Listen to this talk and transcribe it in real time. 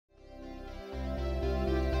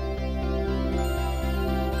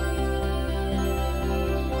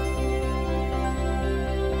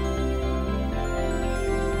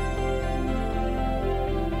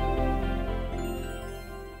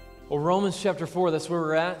Romans chapter 4, that's where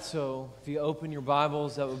we're at. So if you open your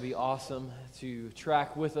Bibles, that would be awesome to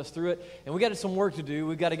track with us through it. And we got some work to do.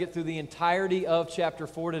 We've got to get through the entirety of chapter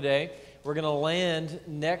 4 today. We're going to land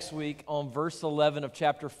next week on verse 11 of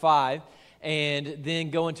chapter 5 and then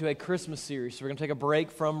go into a Christmas series. So we're going to take a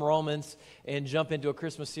break from Romans and jump into a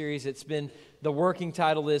Christmas series. The working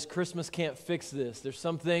title is Christmas Can't Fix This. There's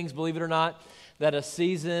some things, believe it or not, that a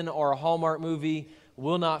season or a Hallmark movie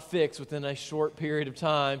will not fix within a short period of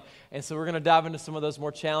time. And so we're going to dive into some of those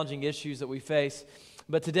more challenging issues that we face.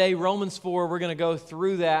 But today, Romans 4, we're going to go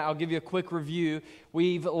through that. I'll give you a quick review.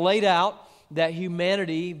 We've laid out that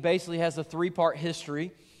humanity basically has a three-part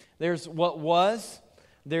history. There's what was,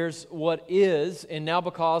 there's what is, and now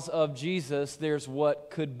because of Jesus, there's what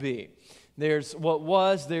could be. There's what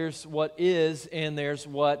was, there's what is, and there's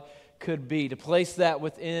what could be. To place that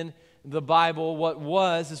within the Bible, what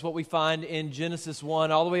was is what we find in Genesis 1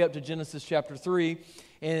 all the way up to Genesis chapter 3.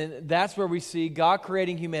 And that's where we see God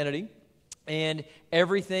creating humanity, and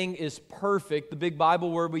everything is perfect. The big Bible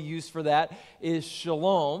word we use for that is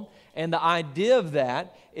shalom. And the idea of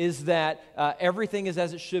that is that everything is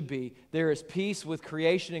as it should be. There is peace with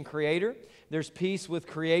creation and creator. There's peace with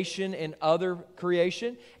creation and other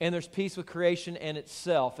creation, and there's peace with creation and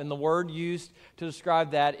itself. And the word used to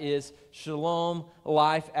describe that is shalom,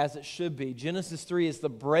 life as it should be. Genesis 3 is the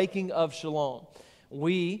breaking of shalom.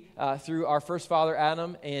 We, through our first father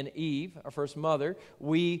Adam and Eve, our first mother,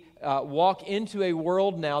 we walk into a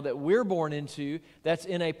world now that we're born into that's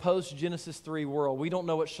in a post-Genesis 3 world. We don't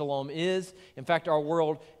know what shalom is. In fact, our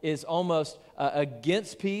world is almost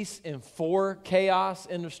against peace and for chaos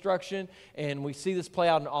and destruction, and we see this play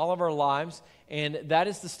out in all of our lives, and that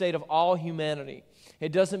is the state of all humanity.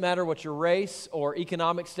 It doesn't matter what your race or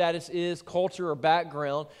economic status is, culture or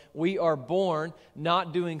background. We are born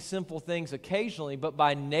not doing sinful things occasionally, but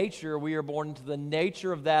by nature we are born into the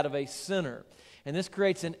nature of that of a sinner. And this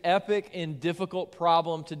creates an epic and difficult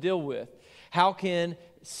problem to deal with. How can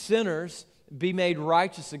sinners be made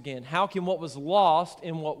righteous again? How can what was lost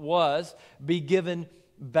in what was be given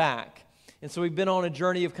back? And so we've been on a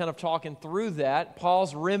journey of kind of talking through that.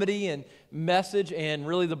 Paul's remedy and message, and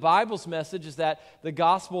really the Bible's message, is that the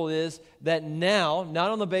gospel is that now, not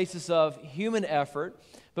on the basis of human effort,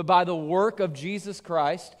 but by the work of Jesus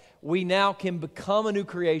Christ, we now can become a new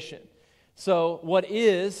creation. So what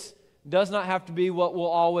is does not have to be what will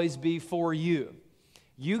always be for you.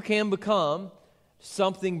 You can become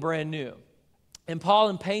something brand new. And Paul,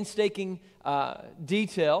 in painstaking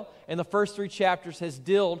detail, in the first 3 chapters, has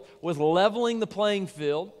dealt with leveling the playing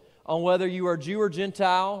field on whether you are Jew or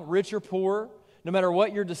Gentile, rich or poor, no matter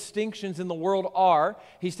what your distinctions in the world are.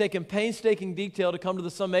 He's taken painstaking detail to come to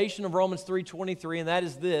the summation of Romans 3:23, and that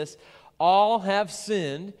is this: all have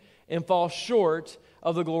sinned and fall short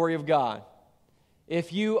of the glory of God.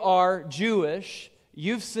 If you are Jewish,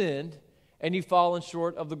 you've sinned and you've fallen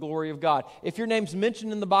short of the glory of God. If your name's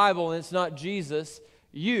mentioned in the Bible and it's not Jesus,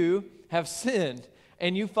 you have sinned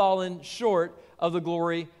and you've fallen short of the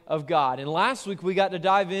glory of God. And last week we got to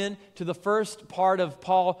dive in to the first part of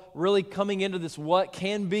Paul really coming into this what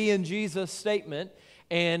can be in Jesus statement.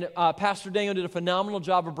 And Pastor Daniel did a phenomenal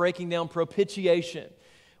job of breaking down propitiation,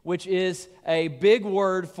 which is a big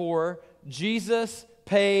word for Jesus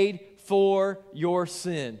paid for your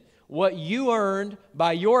sin. What you earned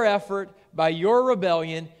by your effort, by your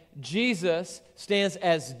rebellion, Jesus stands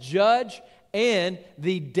as judge and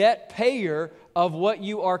the debt payer of what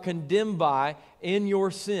you are condemned by in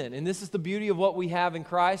your sin. And this is the beauty of what we have in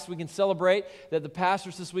Christ. We can celebrate that the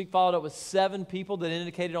pastors this week followed up with 7 people that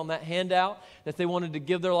indicated on that handout that they wanted to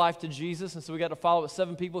give their life to Jesus. And so we got to follow up with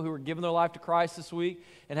 7 people who were giving their life to Christ this week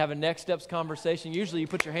and have a next steps conversation. Usually you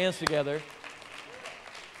put your hands together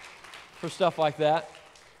for stuff like that.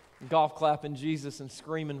 Golf clapping Jesus and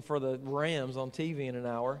screaming for the Rams on TV in an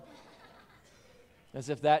hour. As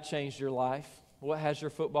if that changed your life. What has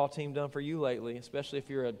your football team done for you lately, especially if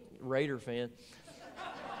you're a Raider fan?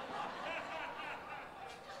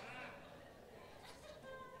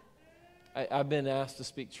 I've been asked to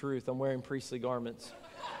speak truth. I'm wearing priestly garments.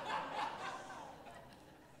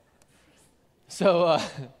 So,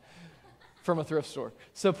 from a thrift store.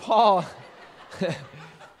 So Paul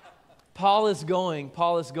is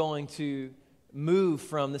going to move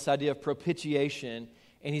from this idea of propitiation,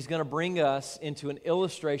 and he's going to bring us into an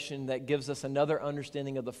illustration that gives us another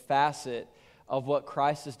understanding of the facet of what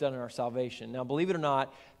Christ has done in our salvation. Now, believe it or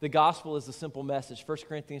not, the gospel is the simple message. 1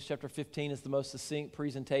 Corinthians chapter 15 is the most succinct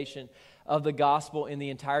presentation of the gospel in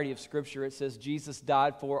the entirety of Scripture. It says Jesus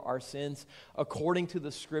died for our sins according to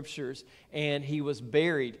the Scriptures, and he was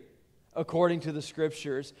buried according to the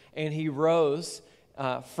Scriptures, and he rose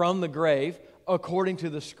from the grave according to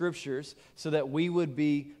the Scriptures so that we would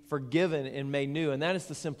be forgiven and made new. And that is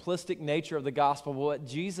the simplistic nature of the gospel. What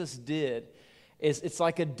Jesus did is it's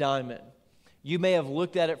like a diamond. You may have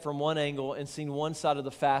looked at it from one angle and seen one side of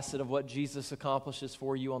the facet of what Jesus accomplishes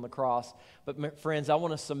for you on the cross. But friends, I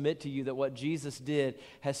want to submit to you that what Jesus did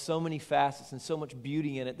has so many facets and so much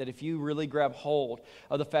beauty in it that if you really grab hold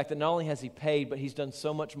of the fact that not only has He paid, but He's done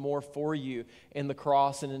so much more for you in the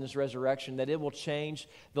cross and in His resurrection, that it will change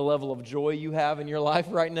the level of joy you have in your life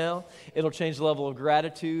right now. It'll change the level of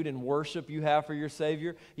gratitude and worship you have for your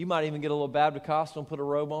Savior. You might even get a little Baptist costume, put a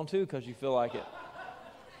robe on too because you feel like it.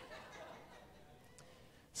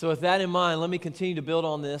 So with that in mind, let me continue to build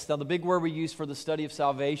on this. Now, the big word we use for the study of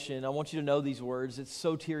salvation, I want you to know these words. It's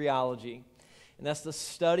soteriology. And that's the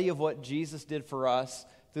study of what Jesus did for us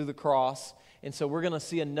through the cross. And so we're going to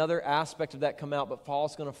see another aspect of that come out, but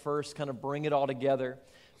Paul's going to first kind of bring it all together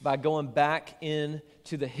by going back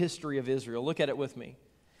into the history of Israel. Look at it with me.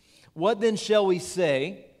 What then shall we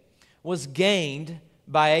say was gained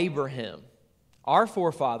by Abraham, our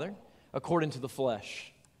forefather, according to the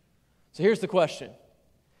flesh? So here's the question.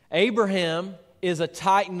 Abraham is a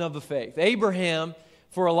titan of the faith. Abraham,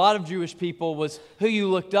 for a lot of Jewish people, was who you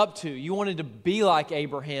looked up to. You wanted to be like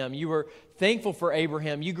Abraham. You were thankful for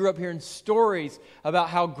Abraham. You grew up hearing stories about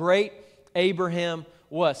how great Abraham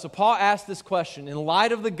was. So Paul asked this question, in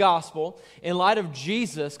light of the gospel, in light of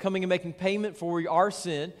Jesus coming and making payment for our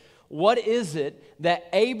sin, what is it that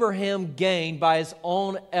Abraham gained by his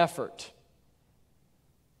own effort?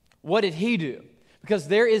 What did he do? Because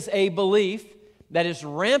there is a belief that is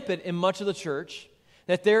rampant in much of the church,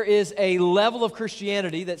 that there is a level of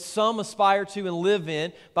Christianity that some aspire to and live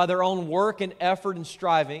in by their own work and effort and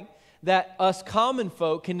striving that us common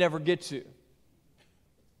folk can never get to.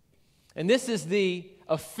 And this is the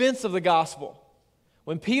offense of the gospel.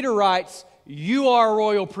 When Peter writes, "You are a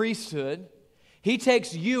royal priesthood," he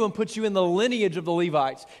takes you and puts you in the lineage of the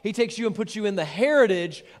Levites. He takes you and puts you in the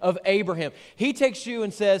heritage of Abraham. He takes you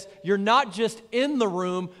and says, you're not just in the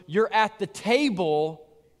room, you're at the table,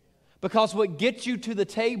 because what gets you to the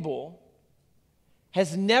table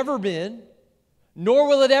has never been, nor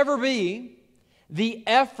will it ever be, the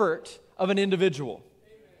effort of an individual.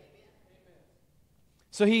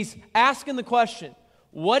 So he's asking the question,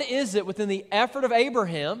 what is it within the effort of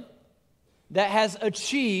Abraham that has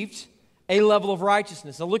achieved a level of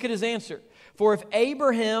righteousness? Now look at his answer. For if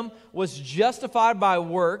Abraham was justified by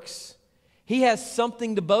works, he has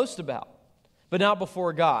something to boast about, but not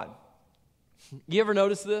before God. You ever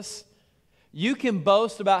notice this? You can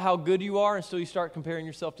boast about how good you are until you start comparing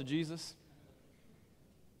yourself to Jesus.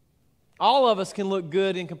 All of us can look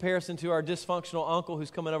good in comparison to our dysfunctional uncle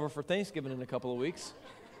who's coming over for Thanksgiving in a couple of weeks.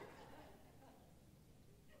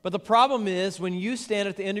 But the problem is when you stand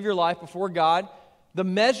at the end of your life before God, the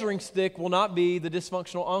measuring stick will not be the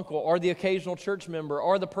dysfunctional uncle or the occasional church member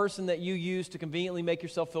or the person that you use to conveniently make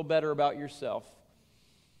yourself feel better about yourself.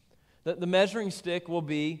 The measuring stick will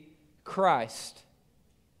be Christ.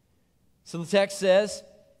 So the text says,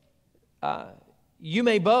 you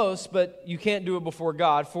may boast, but you can't do it before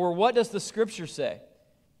God. For what does the Scripture say?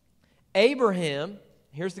 Abraham,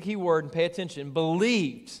 here's the key word, and pay attention,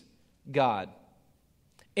 believed God,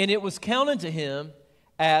 and it was counted to him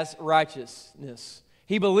as righteousness.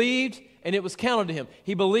 He believed and it was counted to him.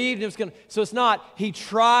 He believed and it was counted. So it's not he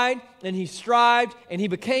tried and he strived and he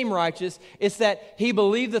became righteous. It's that he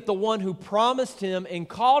believed that the one who promised him and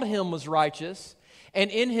called him was righteous.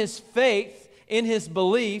 And in his faith, in his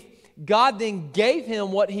belief, God then gave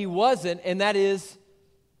him what he wasn't, and that is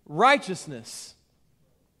righteousness.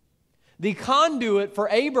 The conduit for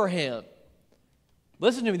Abraham.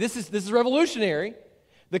 Listen to me, this is revolutionary.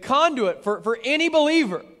 The conduit for any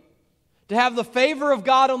believer to have the favor of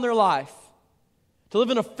God on their life, to live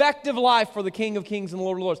an effective life for the King of Kings and the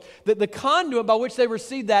Lord of Lords. The conduit by which they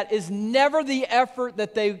receive that is never the effort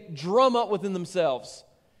that they drum up within themselves.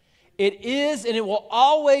 It is and it will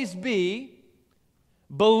always be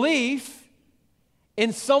belief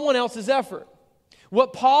in someone else's effort.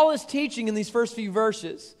 What Paul is teaching in these first few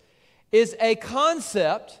verses is a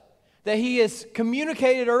concept that he has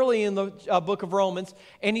communicated early in the book of Romans,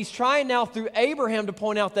 and he's trying now through Abraham to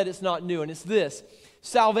point out that it's not new, and it's this.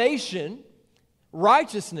 Salvation,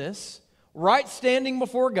 righteousness, right standing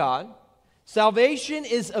before God, salvation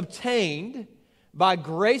is obtained by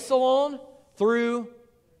grace alone, through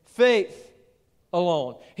faith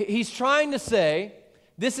alone. He's trying to say,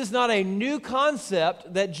 this is not a new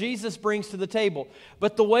concept that Jesus brings to the table,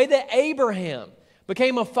 but the way that Abraham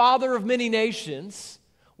became a father of many nations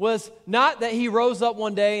was not that he rose up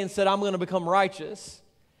one day and said, I'm going to become righteous.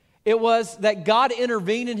 It was that God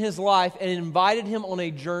intervened in his life and invited him on a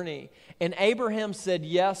journey. And Abraham said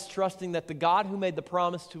yes, trusting that the God who made the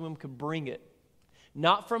promise to him could bring it,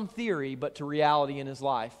 not from theory, but to reality in his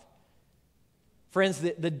life. Friends,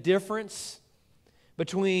 the difference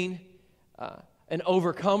between an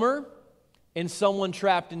overcomer and someone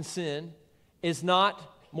trapped in sin is not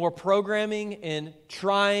more programming and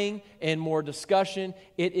trying and more discussion.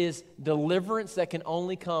 It is deliverance that can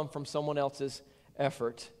only come from someone else's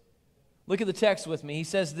effort. Look at the text with me. He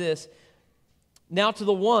says this, now to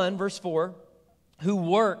the one, verse 4, who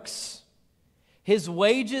works, his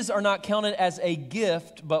wages are not counted as a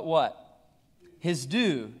gift, but what? His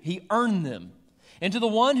due. He earned them. And to the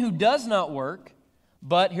one who does not work,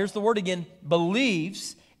 but, here's the word again,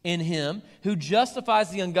 believes in him who justifies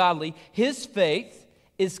the ungodly, his faith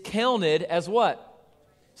is counted as what?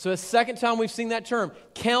 So a second time we've seen that term,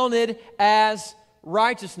 counted as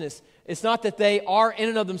righteousness. It's not that they are in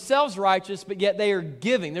and of themselves righteous, but yet they are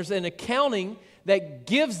giving. There's an accounting that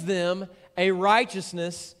gives them a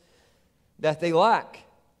righteousness that they lack.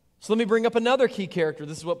 So let me bring up another key character.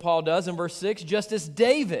 This is what Paul does in verse 6. Just as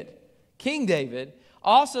David, King David,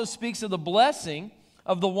 also speaks of the blessing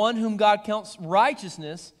of the one whom God counts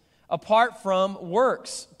righteousness apart from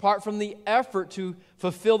works, apart from the effort to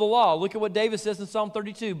fulfill the law. Look at what David says in Psalm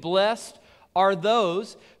 32. Blessed are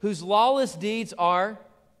those whose lawless deeds are,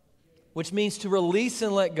 which means to release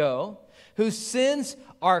and let go, whose sins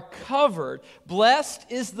are covered. Blessed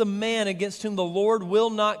is the man against whom the Lord will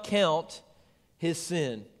not count his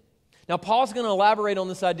sin. Now, Paul's going to elaborate on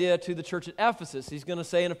this idea to the church at Ephesus. He's going to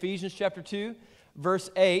say in Ephesians chapter 2, verse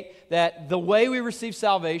 8, that the way we receive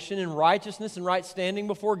salvation and righteousness and right standing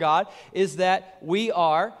before God is that we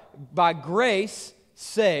are, by grace,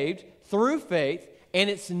 saved through faith, and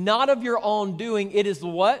it's not of your own doing. It is the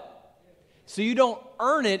what? So you don't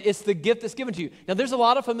earn it, it's the gift that's given to you. Now, there's a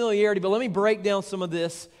lot of familiarity, but let me break down some of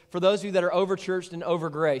this for those of you that are over-churched and over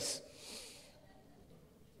grace.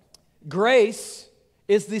 Grace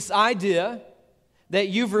is this idea that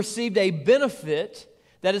you've received a benefit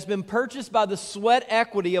that has been purchased by the sweat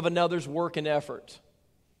equity of another's work and effort.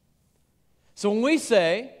 So when we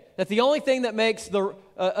say that the only thing that makes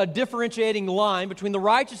a differentiating line between the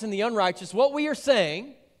righteous and the unrighteous, what we are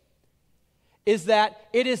saying is that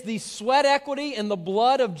it is the sweat equity and the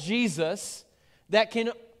blood of Jesus that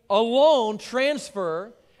can alone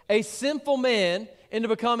transfer a sinful man into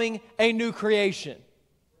becoming a new creation.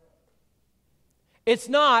 It's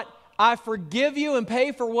not, I forgive you and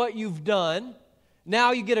pay for what you've done,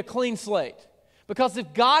 now you get a clean slate. Because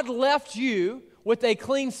if God left you with a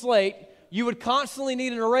clean slate, you would constantly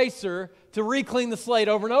need an eraser to re-clean the slate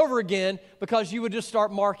over and over again, because you would just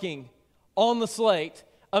start marking on the slate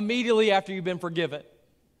immediately after you've been forgiven.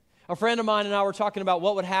 A friend of mine and I were talking about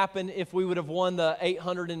what would happen if we would have won the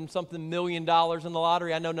 $800 and something million in the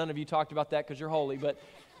lottery. I know none of you talked about that because you're holy, but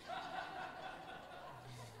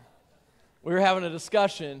we were having a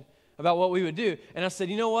discussion about what we would do. And I said,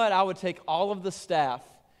 you know what? I would take all of the staff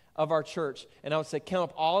of our church and I would say, count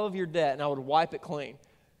up all of your debt, and I would wipe it clean.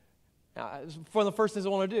 Now, it's one of the first things I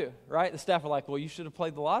want to do, right? The staff are like, well, you should have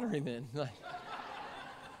played the lottery then.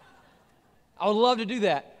 I would love to do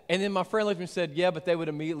that. And then my friend looked at me and said, yeah, but they would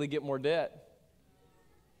immediately get more debt.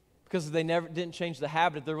 Because they didn't change the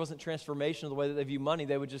habit. If there wasn't transformation of the way that they view money,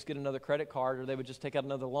 they would just get another credit card, or they would just take out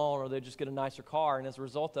another loan, or they'd just get a nicer car. And as a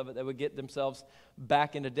result of it, they would get themselves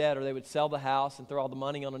back into debt, or they would sell the house and throw all the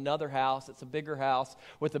money on another house. It's a bigger house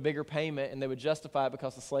with a bigger payment, and they would justify it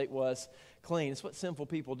because the slate was clean. It's what sinful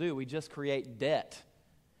people do. We just create debt.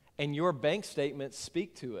 And your bank statements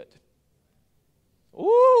speak to it.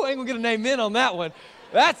 Ooh, ain't gonna get an amen on that one.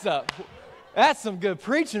 That's some good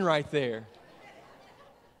preaching right there.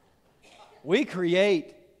 We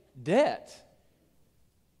create debt.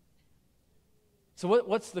 So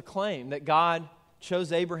what's the claim? That God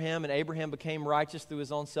chose Abraham, and Abraham became righteous through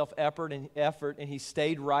his own self-effort, and he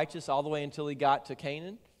stayed righteous all the way until he got to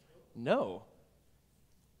Canaan? No.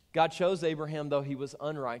 God chose Abraham though he was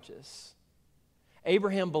unrighteous.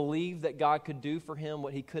 Abraham believed that God could do for him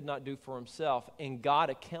what he could not do for himself, and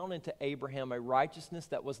God accounted to Abraham a righteousness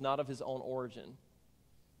that was not of his own origin,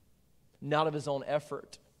 not of his own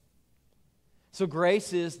effort. So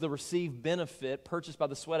grace is the received benefit purchased by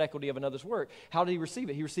the sweat equity of another's work. How did he receive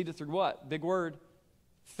it? He received it through what? Big word.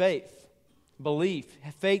 Faith. Belief.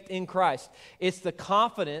 Faith in Christ. It's the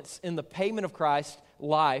confidence in the payment of Christ's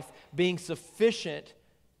life being sufficient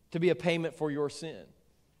to be a payment for your sin.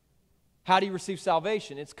 How do you receive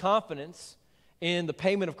salvation? It's confidence in the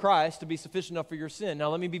payment of Christ to be sufficient enough for your sin. Now,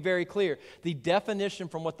 let me be very clear. The definition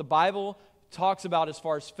from what the Bible talks about as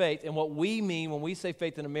far as faith and what we mean when we say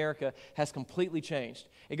faith in America has completely changed.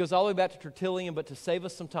 It goes all the way back to Tertullian, but to save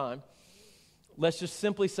us some time, let's just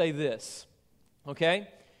simply say this, okay?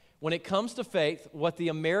 When it comes to faith, what the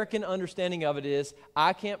American understanding of it is,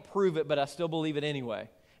 I can't prove it, but I still believe it anyway.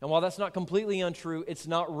 And while that's not completely untrue, it's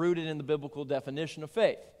not rooted in the biblical definition of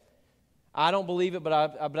faith. I don't believe it, but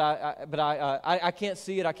I can't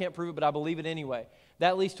see it, I can't prove it, but I believe it anyway.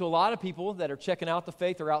 That leads to a lot of people that are checking out the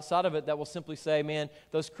faith or outside of it that will simply say, man,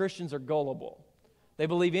 those Christians are gullible. They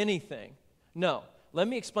believe anything. No, let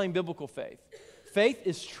me explain biblical faith. Faith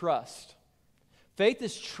is trust. Faith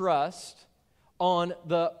is trust on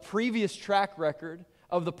the previous track record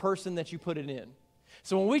of the person that you put it in.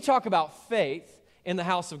 So when we talk about faith in the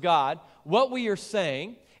house of God, what we are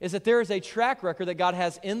saying is that there is a track record that God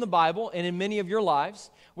has in the Bible and in many of your lives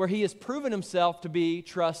where He has proven Himself to be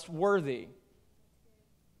trustworthy.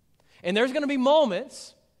 And there's going to be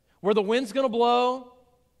moments where the wind's going to blow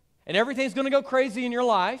and everything's going to go crazy in your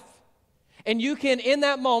life. And you can, in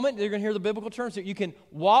that moment, you're going to hear the biblical terms here, you can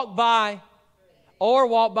walk by or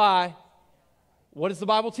walk by. What is the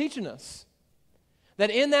Bible teaching us? That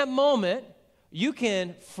in that moment, you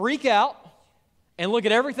can freak out and look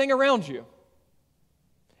at everything around you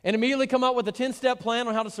and immediately come up with a 10-step plan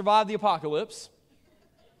on how to survive the apocalypse.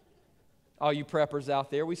 All you preppers out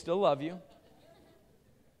there, we still love you.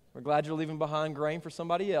 We're glad you're leaving behind grain for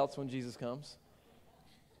somebody else when Jesus comes.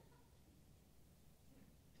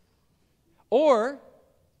 Or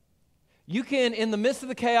you can, in the midst of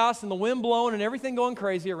the chaos and the wind blowing and everything going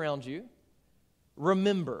crazy around you,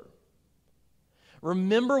 remember.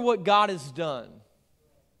 Remember what God has done.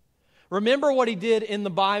 Remember what He did in the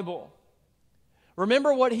Bible.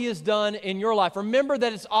 Remember what He has done in your life. Remember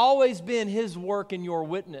that it's always been His work in your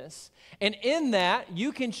witness. And in that,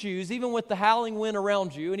 you can choose, even with the howling wind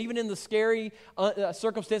around you, and even in the scary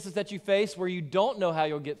circumstances that you face where you don't know how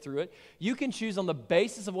you'll get through it, you can choose on the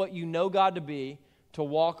basis of what you know God to be to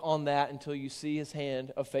walk on that until you see His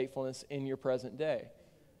hand of faithfulness in your present day.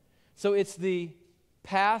 So it's the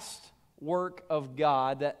past work of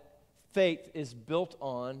God that faith is built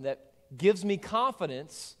on that gives me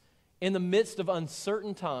confidence in the midst of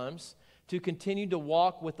uncertain times to continue to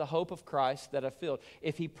walk with the hope of Christ that I feel.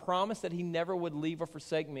 If He promised that He never would leave or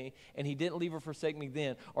forsake me, and He didn't leave or forsake me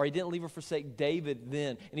then, or He didn't leave or forsake David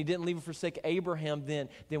then, and He didn't leave or forsake Abraham then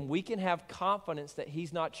we can have confidence that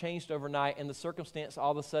He's not changed overnight and the circumstance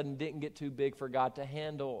all of a sudden didn't get too big for God to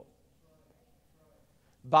handle.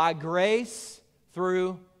 By grace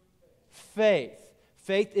through faith.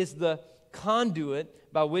 Faith is the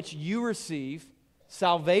conduit by which you receive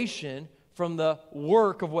salvation from the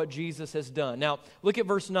work of what Jesus has done. Now, look at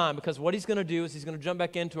verse 9, because what he's going to do is he's going to jump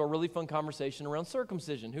back into a really fun conversation around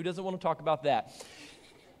circumcision. Who doesn't want to talk about that?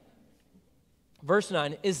 Verse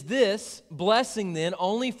 9, is this blessing then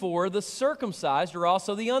only for the circumcised or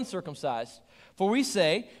also the uncircumcised? For we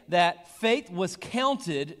say that faith was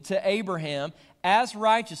counted to Abraham as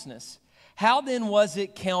righteousness. How then was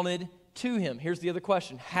it counted to him? Here's the other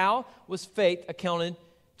question. How was faith accounted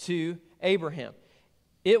to Abraham?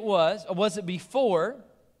 Was it before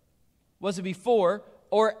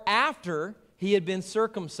or after he had been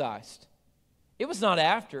circumcised? It was not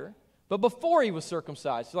after, but before he was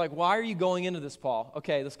circumcised. You're like, why are you going into this, Paul?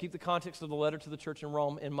 Okay, let's keep the context of the letter to the church in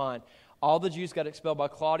Rome in mind. All the Jews got expelled by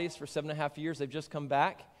Claudius for 7.5 years. They've just come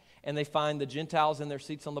back, and they find the Gentiles in their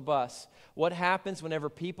seats on the bus. What happens whenever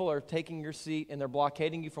people are taking your seat and they're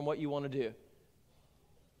blockading you from what you want to do?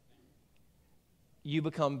 You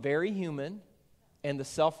become very human, and the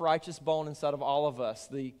self-righteous bone inside of all of us,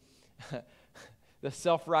 the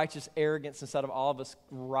self-righteous arrogance inside of all of us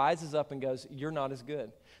rises up and goes, you're not as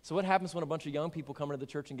good. So what happens when a bunch of young people come into the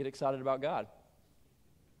church and get excited about God?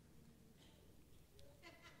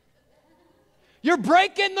 You're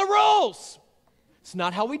breaking the rules. It's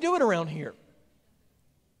not how we do it around here.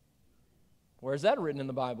 Where's that written in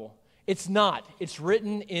the Bible? It's not. It's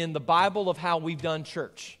written in the Bible of how we've done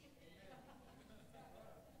church,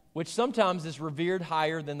 which sometimes is revered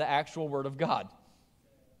higher than the actual Word of God.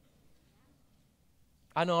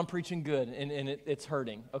 I know I'm preaching good, and it's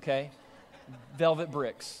hurting, okay? Velvet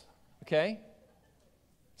bricks, okay?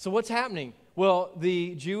 So what's happening? Well,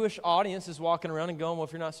 the Jewish audience is walking around and going, well,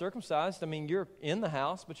 if you're not circumcised, I mean, you're in the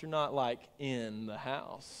house, but you're not, like, in the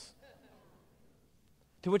house.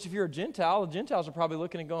 To which if you're a Gentile, the Gentiles are probably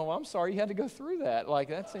looking and going, well, I'm sorry you had to go through that. Like,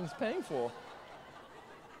 that seems painful.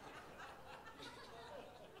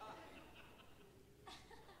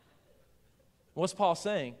 What's Paul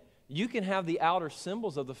saying? You can have the outer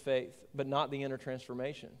symbols of the faith, but not the inner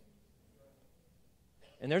transformation.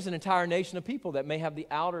 And there's an entire nation of people that may have the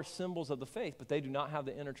outer symbols of the faith, but they do not have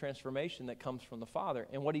the inner transformation that comes from the Father.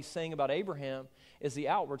 And what he's saying about Abraham is the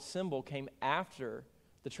outward symbol came after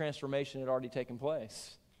the transformation had already taken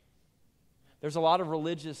place. There's a lot of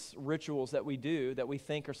religious rituals that we do that we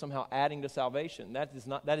think are somehow adding to salvation.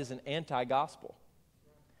 That is an anti-gospel.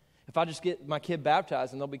 If I just get my kid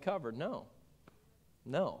baptized and they'll be covered, no.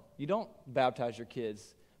 No, you don't baptize your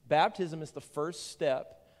kids. Baptism is the first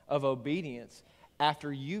step of obedience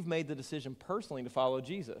after you've made the decision personally to follow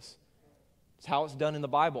Jesus. It's how it's done in the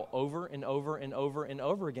Bible over and over and over and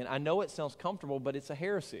over again. I know it sounds comfortable, but it's a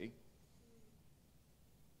heresy.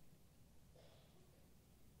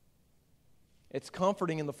 It's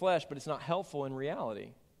comforting in the flesh, but it's not helpful in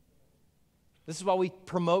reality. This is why we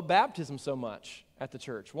promote baptism so much at the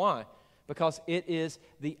church. Why? Because it is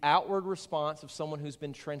the outward response of someone who's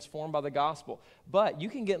been transformed by the gospel. But you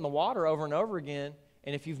can get in the water over and over again,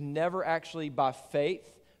 and if you've never actually, by faith,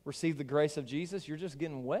 received the grace of Jesus, you're just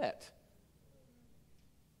getting wet.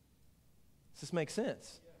 Does this make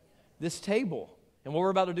sense? This table, and what we're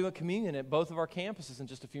about to do at communion at both of our campuses in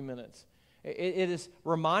just a few minutes, it is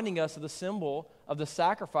reminding us of the symbol of the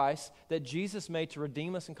sacrifice that Jesus made to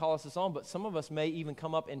redeem us and call us his own. But some of us may even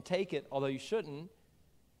come up and take it, although you shouldn't,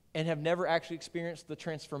 and have never actually experienced the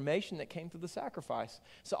transformation that came through the sacrifice.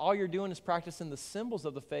 So all you're doing is practicing the symbols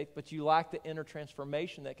of the faith, but you lack the inner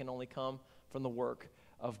transformation that can only come from the work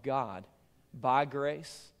of God by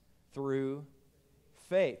grace through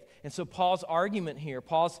faith. And so Paul's argument here,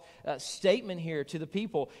 Paul's statement here to the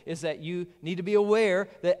people is that you need to be aware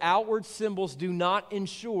that outward symbols do not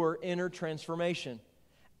ensure inner transformation.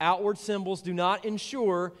 Outward symbols do not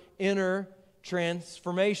ensure inner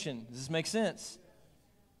transformation. Does this make sense?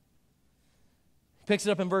 He picks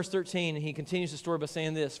it up in verse 13, and he continues the story by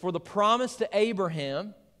saying this: "For the promise to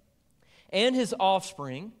Abraham and his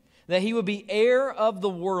offspring that he would be heir of the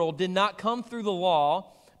world did not come through the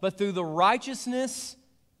law, but through the righteousness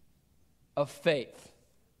of faith."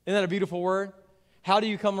 Isn't that a beautiful word? How do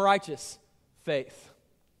you become righteous? Faith.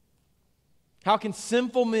 How can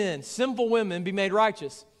sinful men, sinful women be made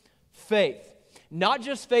righteous? Faith. Not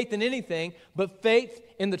just faith in anything, but faith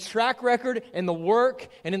in the track record and the work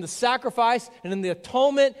and in the sacrifice and in the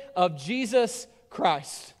atonement of Jesus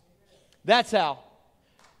Christ. That's how.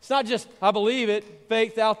 It's not just, I believe it,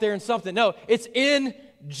 faith out there in something. No, it's in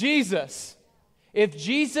Jesus. If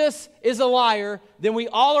Jesus is a liar, then we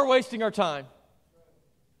all are wasting our time.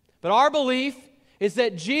 But our belief is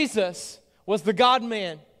that Jesus was the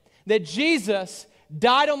God-man, that Jesus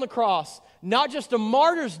died on the cross, not just a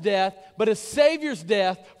martyr's death, but a Savior's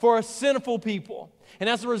death for a sinful people. And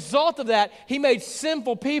as a result of that, he made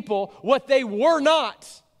sinful people what they were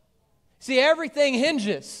not. See, everything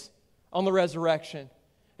hinges on the resurrection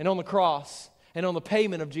and on the cross and on the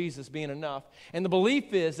payment of Jesus being enough. And the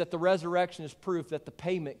belief is that the resurrection is proof that the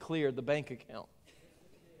payment cleared the bank account.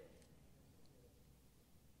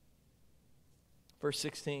 Verse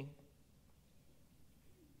 16.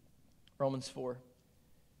 Verse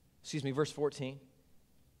 14.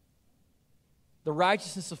 The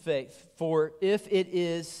righteousness of faith, for if it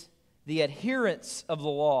is the adherents of the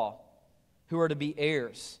law who are to be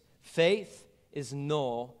heirs, faith is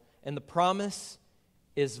null and the promise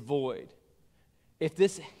is void. If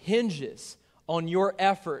this hinges on your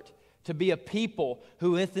effort to be a people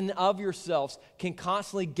who within of yourselves can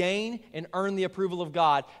constantly gain and earn the approval of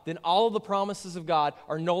God, then all of the promises of God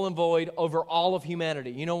are null and void over all of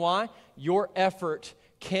humanity. You know why? Your effort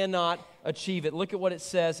cannot achieve it. Look at what it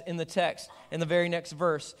says in the text in the very next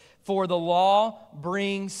verse. For the law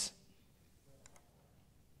brings,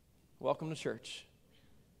 welcome to church.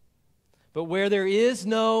 But where there is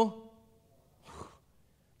no.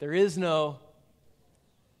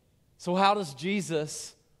 So how does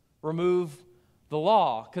Jesus remove the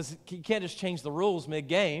law? Because you can't just change the rules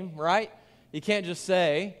mid-game, right? You can't just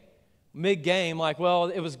say mid-game like, well,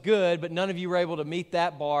 it was good, but none of you were able to meet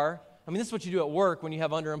that bar. I mean, this is what you do at work when you have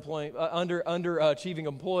underachieving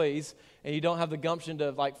employees and you don't have the gumption to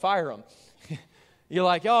like fire them. You're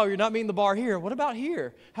like, oh, you're not meeting the bar here. What about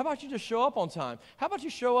here? How about you just show up on time? How about you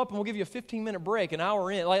show up and we'll give you a 15-minute break, an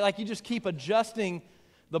hour in? Like you just keep adjusting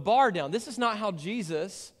the bar down. This is not how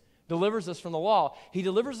Jesus delivers us from the law. He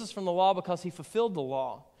delivers us from the law because he fulfilled the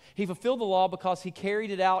law. He fulfilled the law because he carried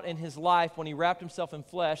it out in his life when he wrapped himself in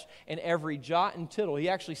flesh in every jot and tittle. He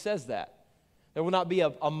actually says that. There will not be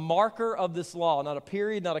a marker of this law, not a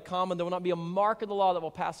period, not a comma. There will not be a mark of the law that will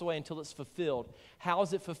pass away until it's fulfilled. How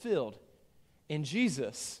is it fulfilled? In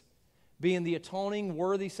Jesus being the atoning,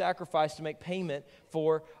 worthy sacrifice to make payment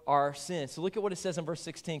for our sins. So look at what it says in verse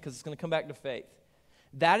 16, because it's going to come back to faith.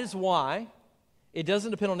 That is why it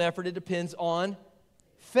doesn't depend on effort, it depends on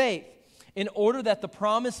faith, in order that the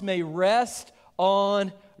promise may rest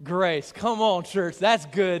on grace. Come on, church, that's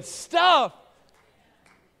good stuff.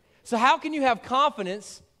 So how can you have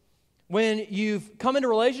confidence when you've come into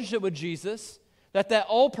relationship with Jesus, that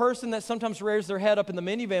old person that sometimes rears their head up in the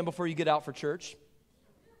minivan before you get out for church,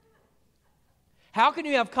 how can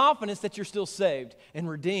you have confidence that you're still saved and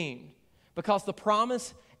redeemed? Because the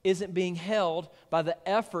promise isn't being held by the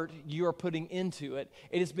effort you are putting into it.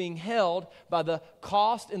 It is being held by the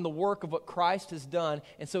cost and the work of what Christ has done,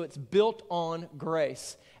 and so it's built on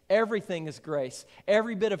grace. Everything is grace.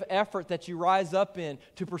 Every bit of effort that you rise up in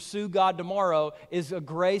to pursue God tomorrow is a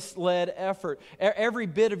grace-led effort. Every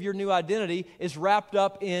bit of your new identity is wrapped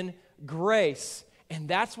up in grace, and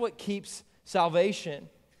that's what keeps salvation.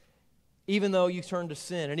 Even though you turn to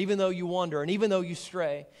sin, and even though you wander, and even though you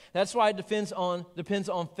stray. That's why it depends on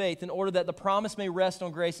faith, in order that the promise may rest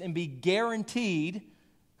on grace and be guaranteed.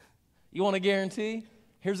 You want a guarantee?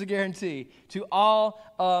 Here's a guarantee. To all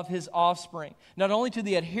of his offspring. Not only to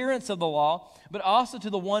the adherents of the law, but also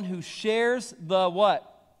to the one who shares the what?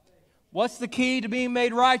 What's the key to being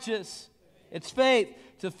made righteous? It's faith.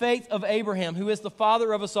 To faith of Abraham, who is the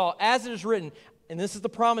father of us all. As it is written, and this is the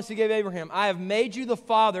promise he gave Abraham, I have made you the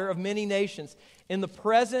father of many nations in the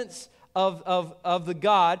presence of the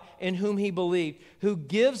God in whom he believed, who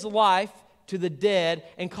gives life to the dead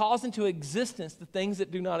and calls into existence the things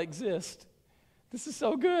that do not exist. This is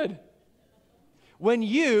so good. When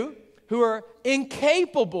you, who are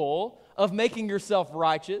incapable of making yourself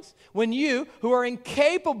righteous, when you, who are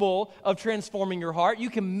incapable of transforming your heart, you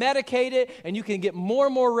can medicate it, and you can get more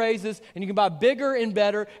and more raises, and you can buy bigger and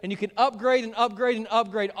better, and you can upgrade and upgrade and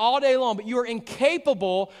upgrade all day long, but you are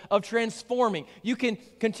incapable of transforming. You can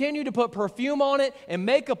continue to put perfume on it and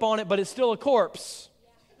makeup on it, but it's still a corpse.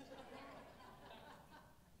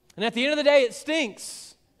 And at the end of the day, it stinks.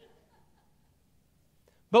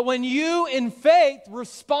 But when you, in faith,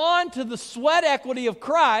 respond to the sweat equity of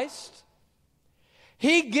Christ,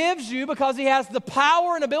 he gives you, because he has the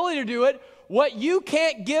power and ability to do it, what you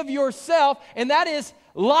can't give yourself, and that is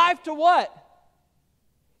life to what?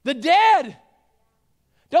 The dead.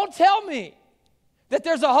 Don't tell me that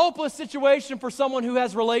there's a hopeless situation for someone who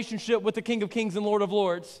has relationship with the King of Kings and Lord of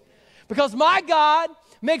Lords. Because my God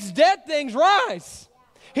makes dead things rise.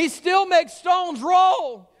 He still makes stones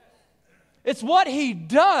roll. It's what he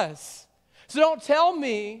does. So don't tell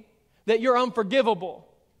me that you're unforgivable,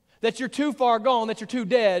 that you're too far gone, that you're too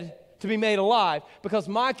dead to be made alive, because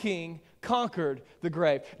my King conquered the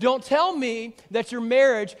grave. Don't tell me that your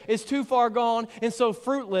marriage is too far gone and so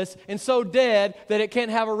fruitless and so dead that it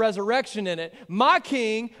can't have a resurrection in it. My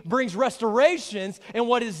King brings restorations and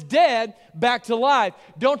what is dead back to life.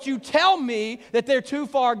 Don't you tell me that they're too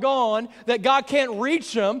far gone, that God can't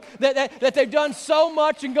reach them, that they've done so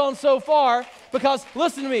much and gone so far, because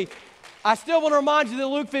listen to me, I still want to remind you that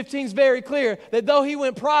Luke 15 is very clear, that though he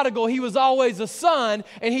went prodigal, he was always a son,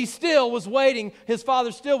 and he still was waiting, his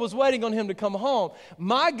father still was waiting on him to come home.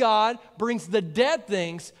 My God brings the dead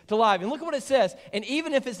things to life. And look at what it says, and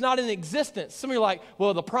even if it's not in existence, some of you are like,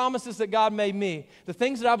 well, the promises that God made me, the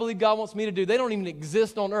things that I believe God wants me to do, they don't even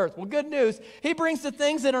exist on earth. Well, good news, he brings the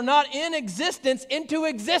things that are not in existence into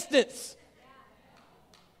existence.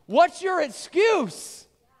 What's your excuse?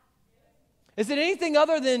 Is it anything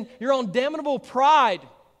other than your own damnable pride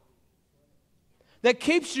that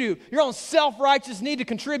keeps you, your own self-righteous need to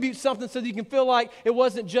contribute something so that you can feel like it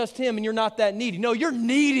wasn't just him and you're not that needy? No, you're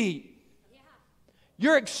needy.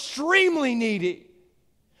 You're extremely needy.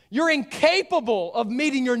 You're incapable of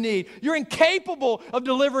meeting your need. You're incapable of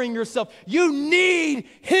delivering yourself. You need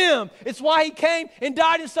him. It's why he came and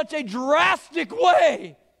died in such a drastic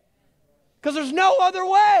way. Because there's no other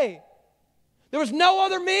way. There was no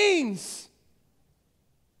other means.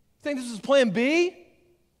 Think this is plan B?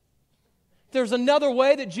 There's another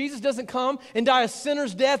way that Jesus doesn't come and die a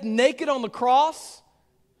sinner's death naked on the cross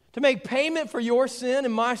to make payment for your sin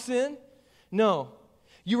and my sin? No.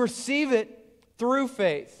 You receive it through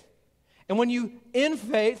faith. And when you, in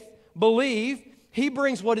faith, believe, he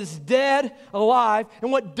brings what is dead alive,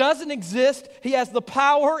 and what doesn't exist, he has the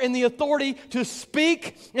power and the authority to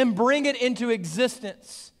speak and bring it into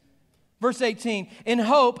existence. Verse 18, in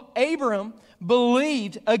hope, Abram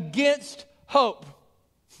believed against hope.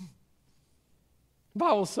 The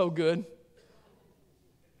Bible's so good.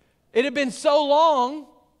 It had been so long,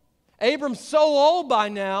 Abram's so old by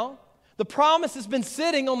now, the promise has been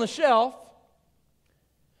sitting on the shelf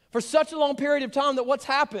for such a long period of time that what's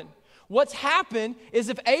happened? What's happened is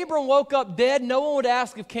if Abram woke up dead, no one would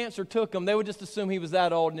ask if cancer took him. They would just assume he was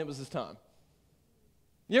that old and it was his time.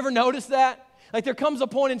 You ever notice that? Like there comes a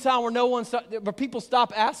point in time where people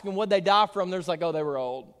stop asking what they die from. They're just like, oh, they were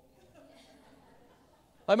old.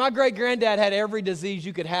 Like my great-granddad had every disease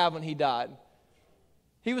you could have when he died.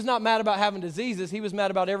 He was not mad about having diseases. He was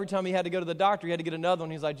mad about every time he had to go to the doctor, he had to get another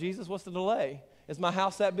one. He's like, Jesus, what's the delay? Is my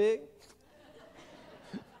house that big?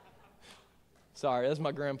 Sorry, that's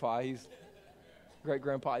my grandpa.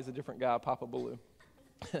 Great-grandpa. He's a different guy, Papa Baloo.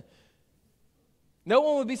 No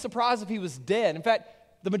one would be surprised if he was dead. In fact,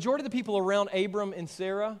 the majority of the people around Abraham and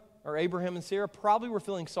Sarah probably were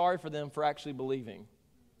feeling sorry for them for actually believing.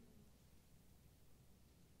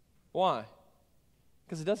 Why?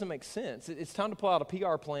 Because it doesn't make sense. It's time to pull out a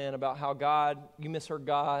PR plan about how you misheard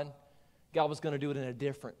God. God was going to do it in a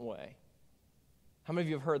different way. How many of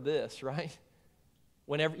you have heard this, right?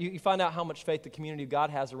 Whenever you find out how much faith the community of God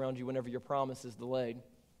has around you whenever your promise is delayed.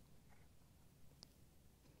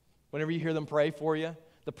 Whenever you hear them pray for you,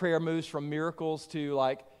 the prayer moves from miracles to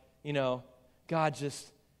God,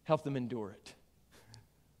 just help them endure it.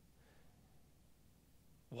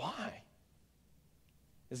 Why?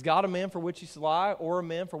 Is God a man for which he should lie, or a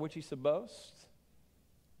man for which he should boast?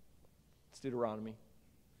 It's Deuteronomy.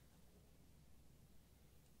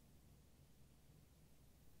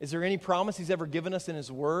 Is there any promise he's ever given us in his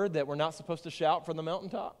word that we're not supposed to shout from the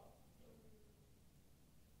mountaintop?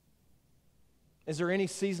 Is there any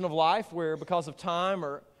season of life where, because of time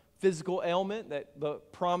or physical ailment, that the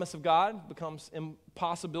promise of God becomes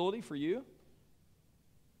impossibility for you?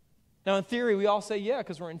 Now, in theory, we all say, yeah,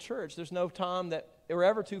 because we're in church. There's no time that we're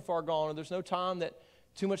ever too far gone, or there's no time that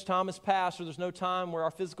too much time has passed, or there's no time where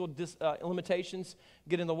our physical limitations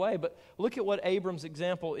get in the way. But look at what Abram's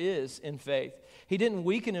example is in faith. He didn't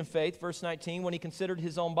weaken in faith, verse 19, when he considered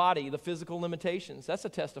his own body, the physical limitations. That's a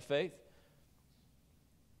test of faith.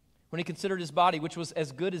 When he considered his body, which was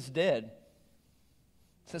as good as dead,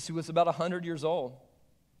 since he was about 100 years old.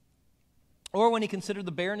 Or when he considered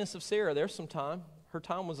the barrenness of Sarah, there's some time. Her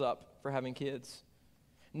time was up for having kids.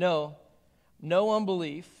 No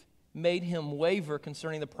unbelief made him waver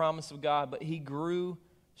concerning the promise of God, but he grew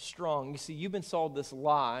strong. You see, you've been sold this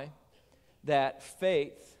lie that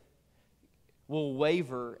faith will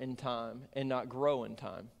waver in time and not grow in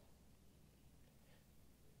time.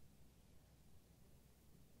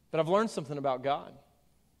 But I've learned something about God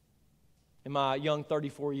in my young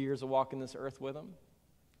 34 years of walking this earth with him.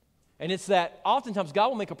 And it's that oftentimes God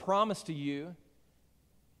will make a promise to you,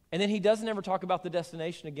 and then he doesn't ever talk about the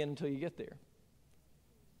destination again until you get there.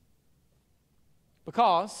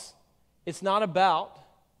 Because it's not about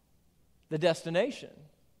the destination.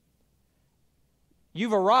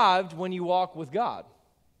 You've arrived when you walk with God.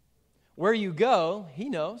 Where you go, he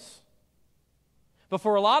knows. But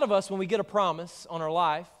for a lot of us, when we get a promise on our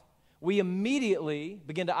life, we immediately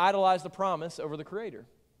begin to idolize the promise over the Creator.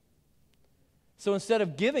 So instead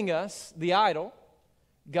of giving us the idol,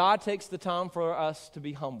 God takes the time for us to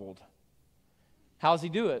be humbled. How does he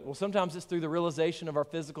do it? Well, sometimes it's through the realization of our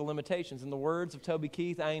physical limitations. In the words of Toby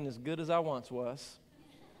Keith, I ain't as good as I once was.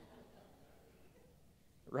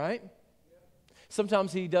 Right?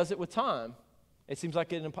 Sometimes he does it with time. It seems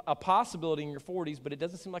like a possibility in your 40s, but it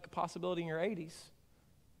doesn't seem like a possibility in your 80s.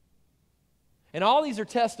 And all these are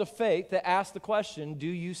tests of faith that ask the question, do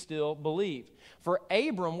you still believe? For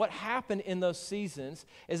Abram, what happened in those seasons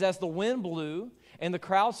is as the wind blew and the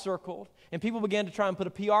crowd circled and people began to try and put a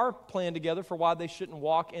PR plan together for why they shouldn't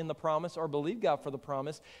walk in the promise or believe God for the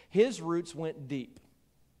promise, his roots went deep.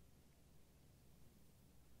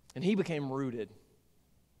 And he became rooted.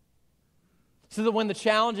 So that when the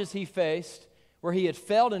challenges he faced, where he had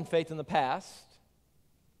failed in faith in the past,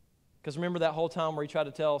 because remember that whole time where he tried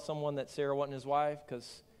to tell someone that Sarah wasn't his wife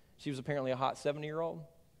because she was apparently a hot 70-year-old?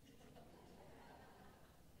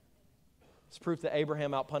 It's proof that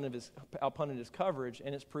Abraham outpunted his coverage,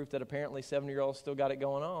 and it's proof that apparently 70-year-olds still got it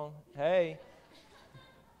going on. Hey.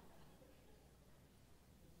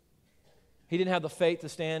 He didn't have the faith to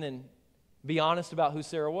stand and be honest about who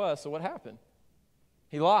Sarah was, so what happened?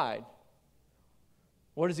 He lied.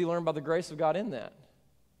 What does he learn about the grace of God in that?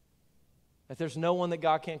 That there's no one that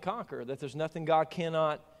God can't conquer, that there's nothing God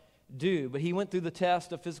cannot do. But he went through the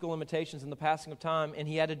test of physical limitations in the passing of time, and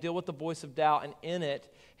he had to deal with the voice of doubt, and in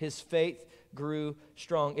it, his faith grew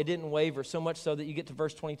strong. It didn't waver, so much so that you get to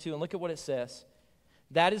verse 22, and look at what it says.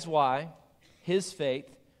 That is why his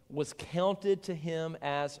faith was counted to him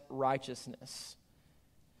as righteousness.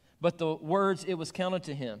 But the words, it was counted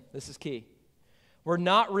to him, this is key, were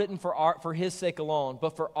not written for his sake alone,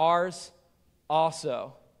 but for ours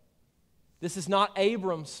also. This is not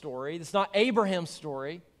Abram's story. This is not Abraham's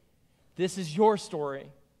story. This is your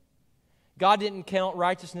story. God didn't count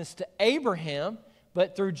righteousness to Abraham,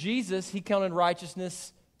 but through Jesus, he counted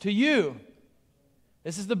righteousness to you.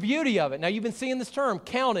 This is the beauty of it. Now, you've been seeing this term,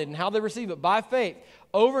 counted, and how they receive it, by faith,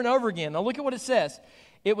 over and over again. Now, look at what it says.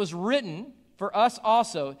 It was written for us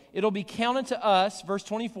also. It'll be counted to us, verse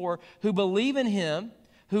 24, who believe in him,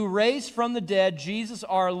 who raised from the dead Jesus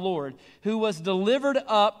our Lord, who was delivered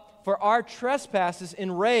up for our trespasses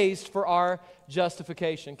and raised for our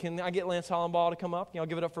justification. Can I get Lance Hollenbaugh to come up? Can y'all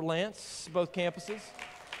give it up for Lance, both campuses?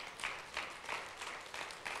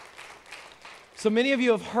 So many of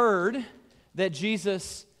you have heard that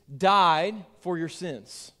Jesus died for your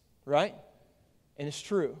sins, right? And it's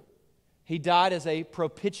true. He died as a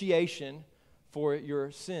propitiation for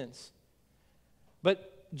your sins.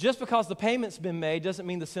 But just because the payment's been made doesn't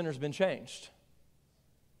mean the sinner's been changed.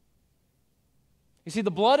 You see,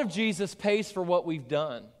 the blood of Jesus pays for what we've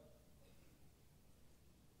done.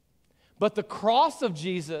 But the cross of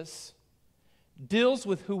Jesus deals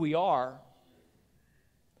with who we are.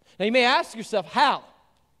 Now you may ask yourself, how?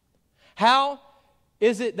 How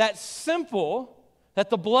is it that simple that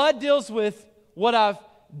the blood deals with what I've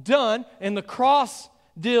done and the cross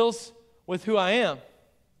deals with who I am?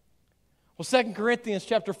 Well, 2 Corinthians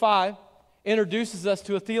chapter 5 introduces us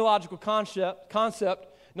to a theological concept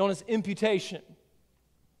known as imputation.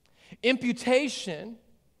 Imputation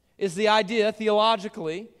is the idea,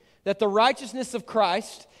 theologically, that the righteousness of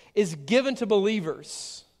Christ is given to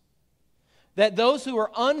believers. That those who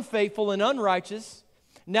are unfaithful and unrighteous,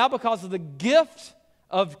 now because of the gift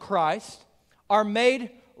of Christ, are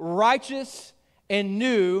made righteous and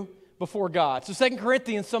new before God. So 2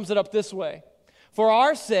 Corinthians sums it up this way. For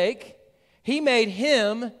our sake, he made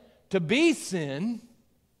him to be sin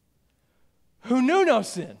who knew no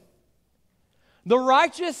sin. The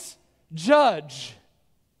righteous judge,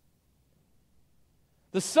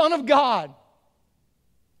 the Son of God,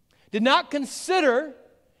 did not consider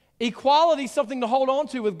equality something to hold on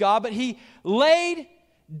to with God, but he laid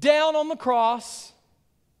down on the cross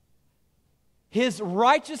his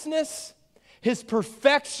righteousness, his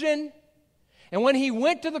perfection, and when he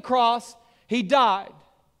went to the cross, he died.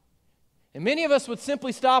 And many of us would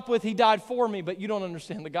simply stop with, he died for me, but you don't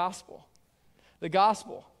understand the gospel. The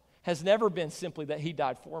gospel has never been simply that he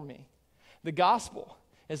died for me. The gospel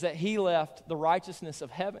is that he left the righteousness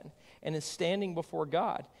of heaven and is standing before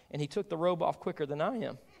God, and he took the robe off quicker than I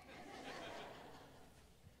am.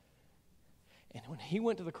 And when he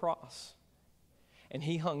went to the cross and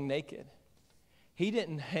he hung naked, he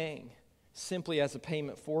didn't hang simply as a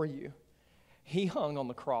payment for you. He hung on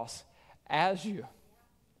the cross as you.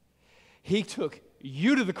 He took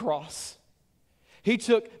you to the cross. He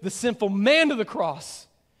took the sinful man to the cross.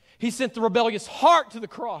 He sent the rebellious heart to the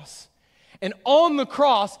cross. And on the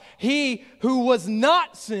cross, he who was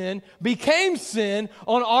not sin became sin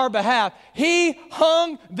on our behalf. He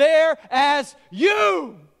hung there as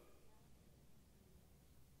you.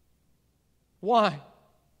 Why?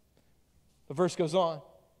 The verse goes on.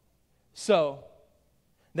 So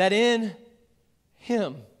that in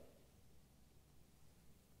him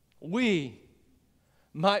we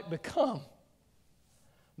might become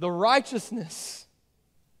the righteousness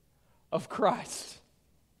of Christ.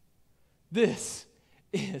 This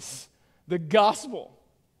is the gospel.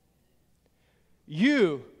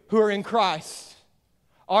 You who are in Christ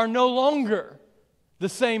are no longer the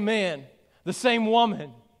same man, the same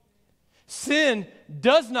woman. Sin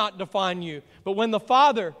does not define you, but when the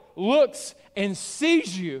Father looks and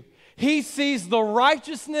sees you, he sees the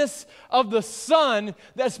righteousness of the Son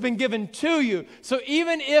that's been given to you. So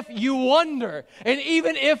even if you wander and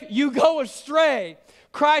even if you go astray,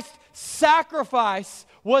 Christ's sacrifice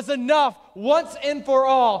was enough once and for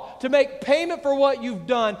all to make payment for what you've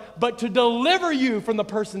done, but to deliver you from the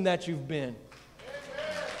person that you've been.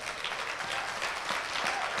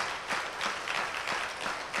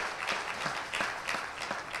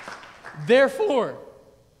 Therefore,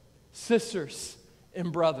 sisters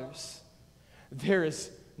and brothers, there is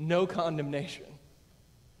no condemnation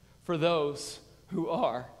for those who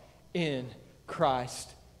are in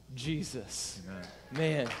Christ Jesus.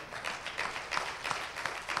 Amen. Man,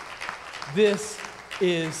 this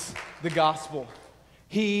is the gospel.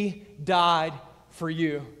 He died for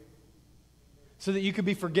you so that you could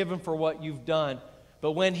be forgiven for what you've done.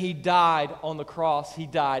 But when he died on the cross, he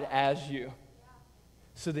died as you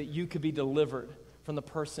so that you could be delivered from the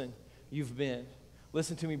person you've been.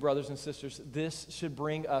 Listen to me, brothers and sisters. This should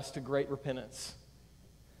bring us to great repentance.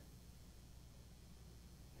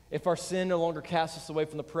 If our sin no longer casts us away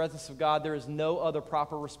from the presence of God, there is no other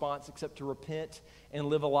proper response except to repent and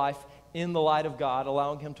live a life in the light of God,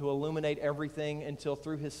 allowing him to illuminate everything until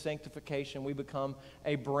through his sanctification we become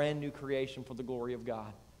a brand new creation for the glory of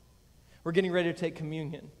God. We're getting ready to take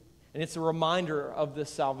communion. And it's a reminder of this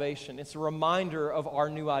salvation. It's a reminder of our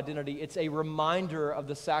new identity. It's a reminder of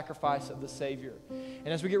the sacrifice of the Savior. And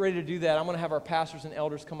as we get ready to do that, I'm going to have our pastors and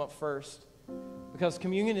elders come up first. because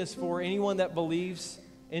communion is for anyone that believes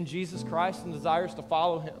in Jesus Christ and desires to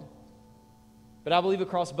follow him. But I believe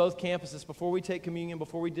across both campuses, before we take communion,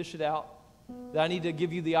 before we dish it out, that I need to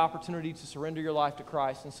give you the opportunity to surrender your life to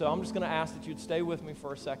Christ. And so I'm just going to ask that you'd stay with me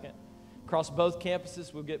for a second. Across both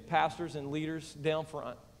campuses, we'll get pastors and leaders down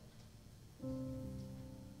front.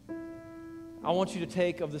 I want you to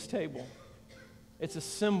take of this table. It's a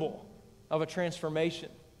symbol of a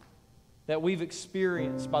transformation that we've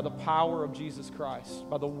experienced by the power of Jesus Christ,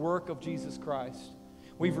 by the work of Jesus Christ.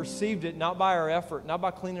 We've received it not by our effort, not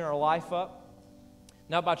by cleaning our life up,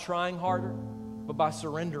 not by trying harder, but by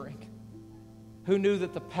surrendering. Who knew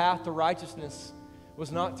that the path to righteousness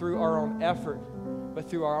was not through our own effort, but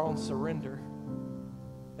through our own surrender?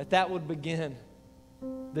 That would begin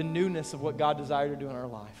the newness of what God desired to do in our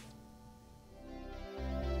life.